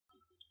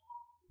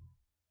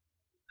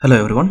Hello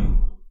everyone.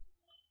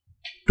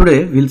 Today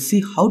we'll see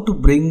how to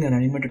bring an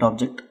animated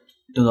object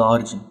to the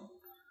origin.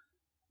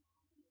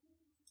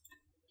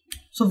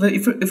 So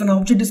if an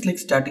object is like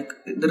static,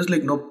 there is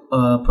like no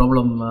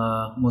problem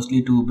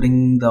mostly to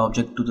bring the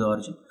object to the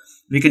origin.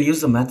 We can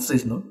use the match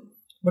size node.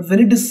 But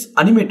when it is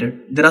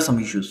animated, there are some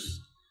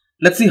issues.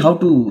 Let's see how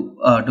to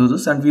do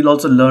this, and we'll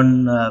also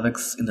learn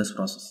VEX in this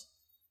process.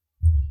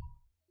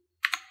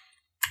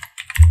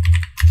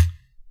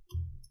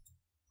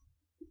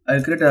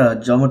 I'll create a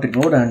geometry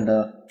node and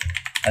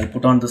I'll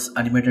put on this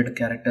animated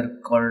character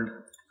called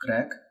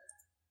crack.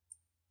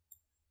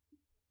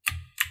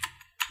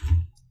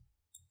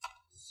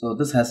 So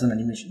this has an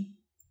animation.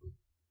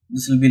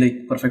 This will be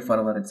like perfect for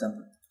our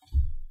example.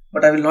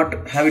 But I will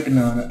not have it in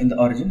the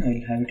origin. I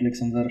will have it like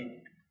somewhere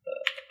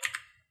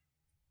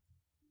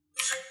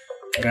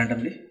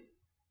randomly.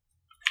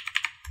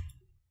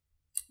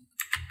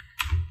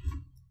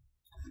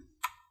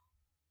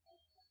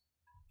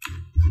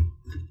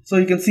 So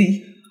you can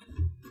see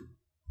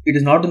it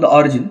is not in the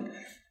origin,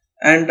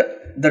 and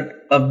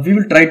that we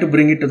will try to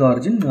bring it to the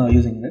origin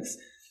using VEX,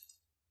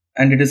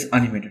 and it is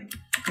animated.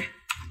 Okay.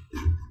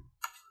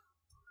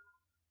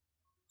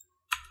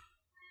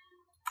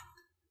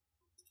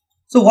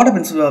 So what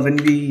happens when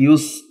we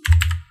use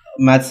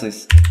match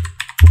size?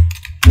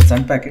 Let's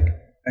unpack it,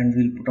 and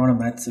we'll put on a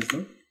match size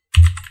node.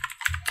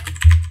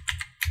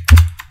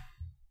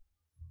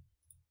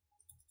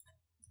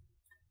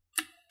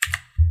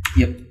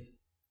 Yep.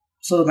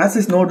 So the match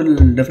size node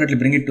will definitely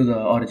bring it to the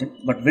origin,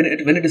 but when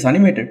it is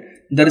animated,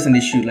 there is an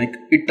issue. Like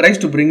it tries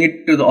to bring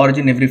it to the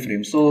origin every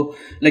frame. So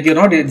like you're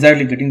not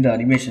exactly getting the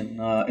animation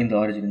in the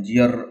origin.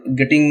 You're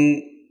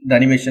getting the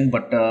animation,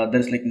 but there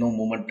is like no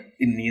movement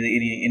in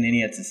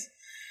any axis.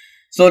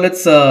 So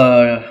let's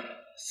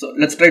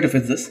try to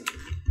fix this.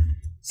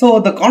 So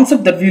the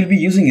concept that we will be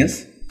using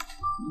is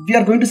we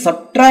are going to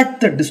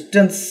subtract the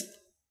distance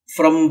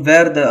from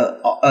where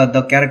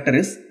the character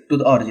is to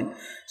the origin.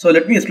 So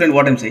let me explain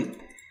what I'm saying.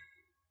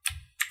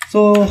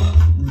 So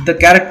the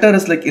character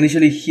is like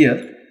initially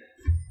here,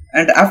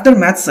 and after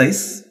match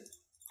size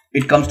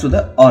it comes to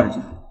the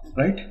origin,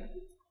 right?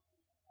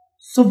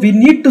 So we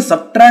need to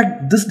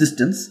subtract this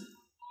distance,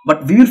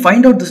 but we will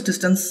find out this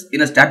distance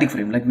in a static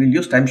frame. Like we'll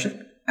use time shift,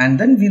 and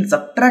then we'll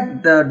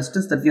subtract the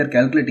distance that we are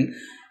calculating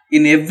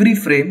in every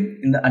frame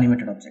in the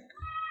animated object.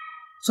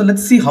 So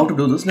let's see how to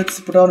do this. Let's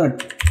put on a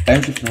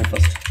time shift node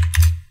first,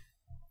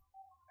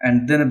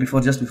 and then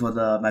just before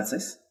the match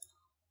size.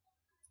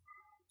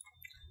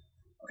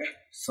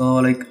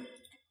 So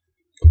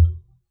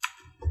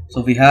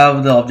we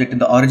have the object in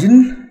the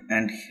origin,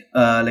 and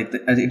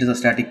it is a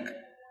static.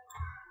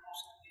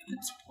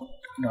 Let's put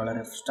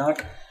 $f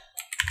start.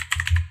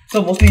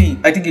 So mostly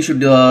I think you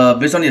should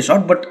based on your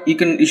shot, but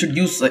you should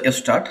use f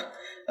start.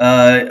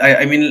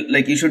 I mean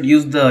like you should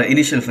use the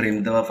initial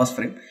frame, the first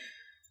frame,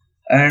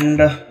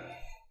 and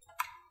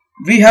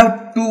we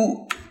have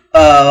two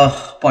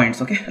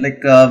points. Okay,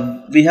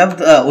 we have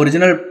the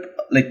original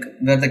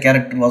where the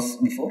character was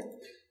before.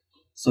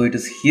 So it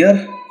is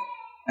here,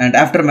 and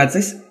after match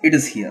size it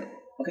is here.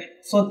 Okay,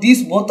 so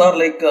these both are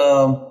like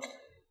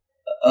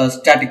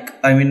static.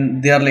 I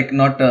mean they are like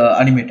not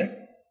animated.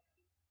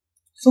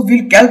 So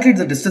we'll calculate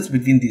the distance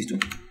between these two.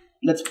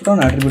 Let's put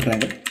on attribute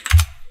triangle.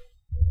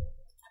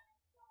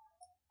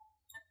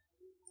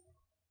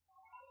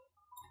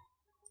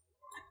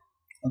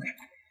 Okay.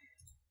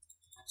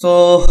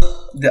 So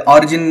the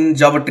origin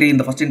geometry in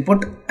the first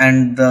input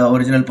and the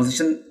original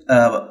position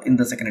in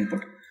the second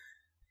input,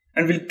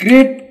 and we'll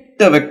create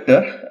the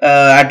vector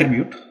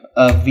attribute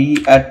v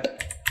at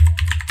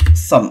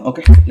sum.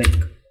 Okay, like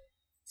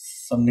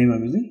some name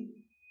I'm using,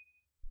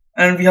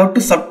 and we have to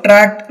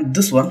subtract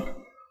this one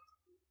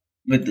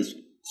with this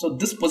one. So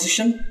this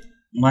position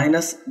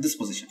minus this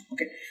position.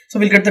 Okay, so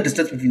we'll get the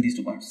distance between these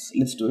two points.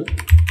 Let's do it.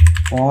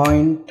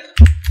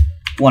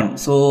 0.1.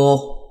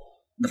 So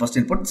the first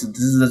input, so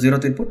this is the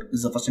 0th input, this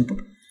is the first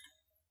input.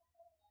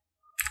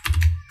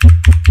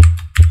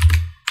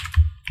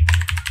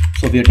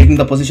 So we are taking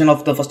the position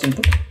of the first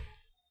input,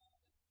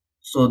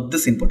 so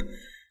this input,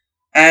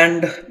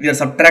 and we are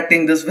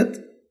subtracting this with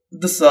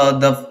this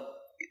the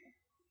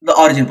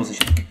origin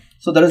position. Okay.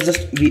 So that is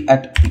just v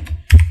at p.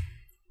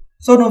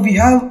 So now we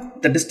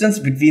have the distance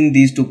between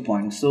these 2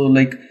 points. So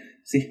like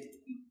see,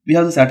 we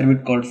have this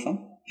attribute called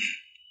sum.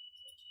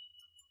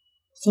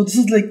 So this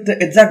is like the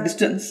exact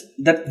distance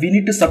that we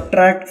need to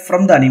subtract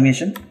from the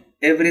animation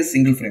every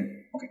single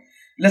frame. Okay,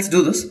 let's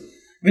do this.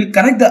 We'll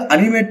connect the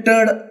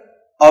animated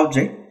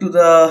object to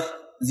the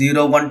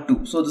 0, 1,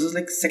 2. So this is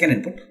like second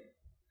input,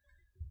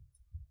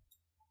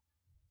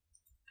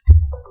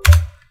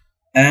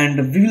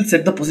 and we will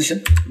set the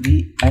position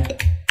v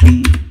at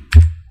p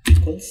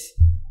equals.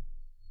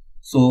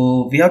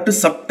 So we have to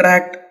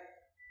subtract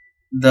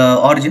the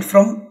origin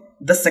from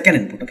the second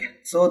input. Okay,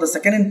 so the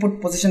second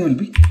input position will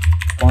be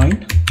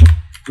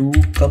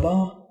 0.2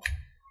 comma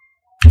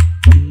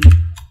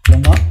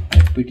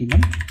at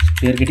pt1.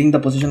 We are getting the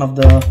position of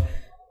the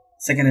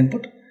second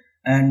input,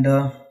 and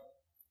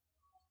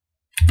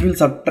we will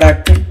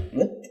subtract it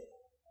with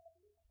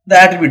the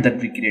attribute that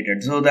we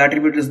created. So the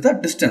attribute is the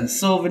distance.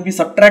 So when we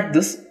subtract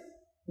this,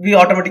 we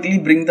automatically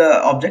bring the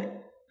object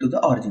to the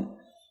origin.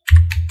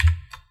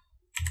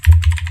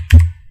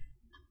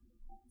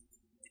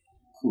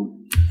 Cool.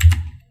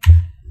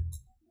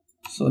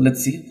 So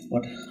let's see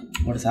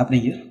what is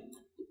happening here.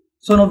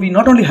 So now we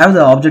not only have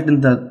the object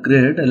in the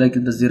grid, like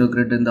in the 0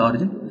 grid in the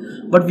origin,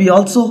 but we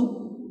also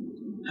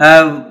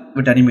have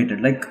it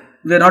animated. Like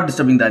we are not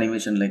disturbing the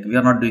animation, like we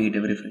are not doing it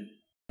every frame.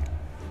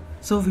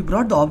 So we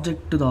brought the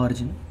object to the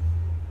origin,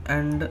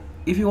 and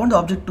if you want the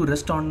object to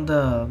rest on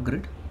the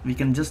grid, we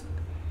can just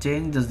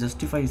change this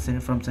justify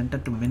from center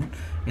to min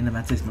in the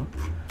math size node.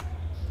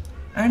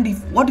 And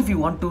what if you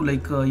want to,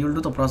 like you'll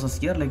do the process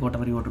here, like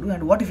whatever you want to do,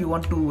 and what if you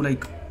want to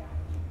like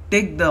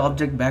take the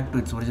object back to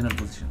its original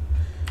position.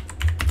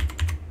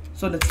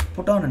 So let's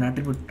put on an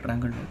attribute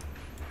triangle node.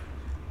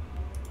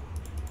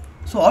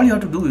 So all you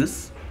have to do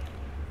is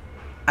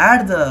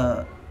add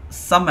the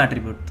sum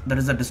attribute, that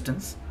is the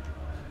distance,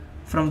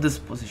 from this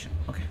position.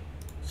 Okay,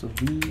 so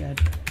v at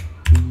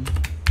v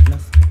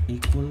plus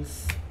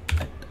equals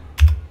at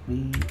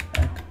v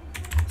at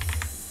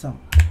sum,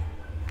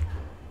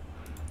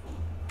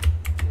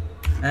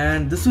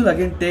 and this will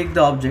again take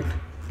the object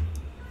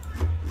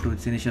to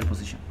its initial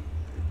position.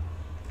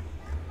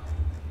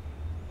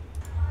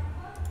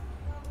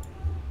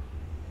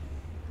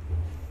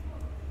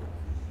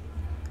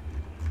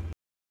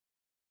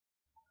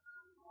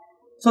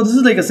 So this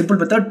is like a simple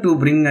method to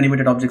bring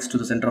animated objects to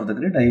the center of the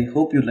grid. I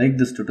hope you like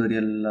this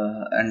tutorial,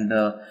 and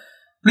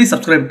please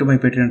subscribe to my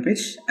Patreon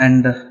page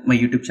and my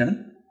YouTube channel.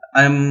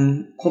 I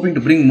am hoping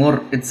to bring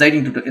more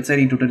exciting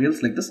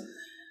tutorials like this,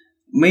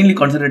 mainly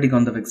concentrating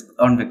on the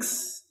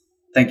VEX.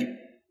 Thank you.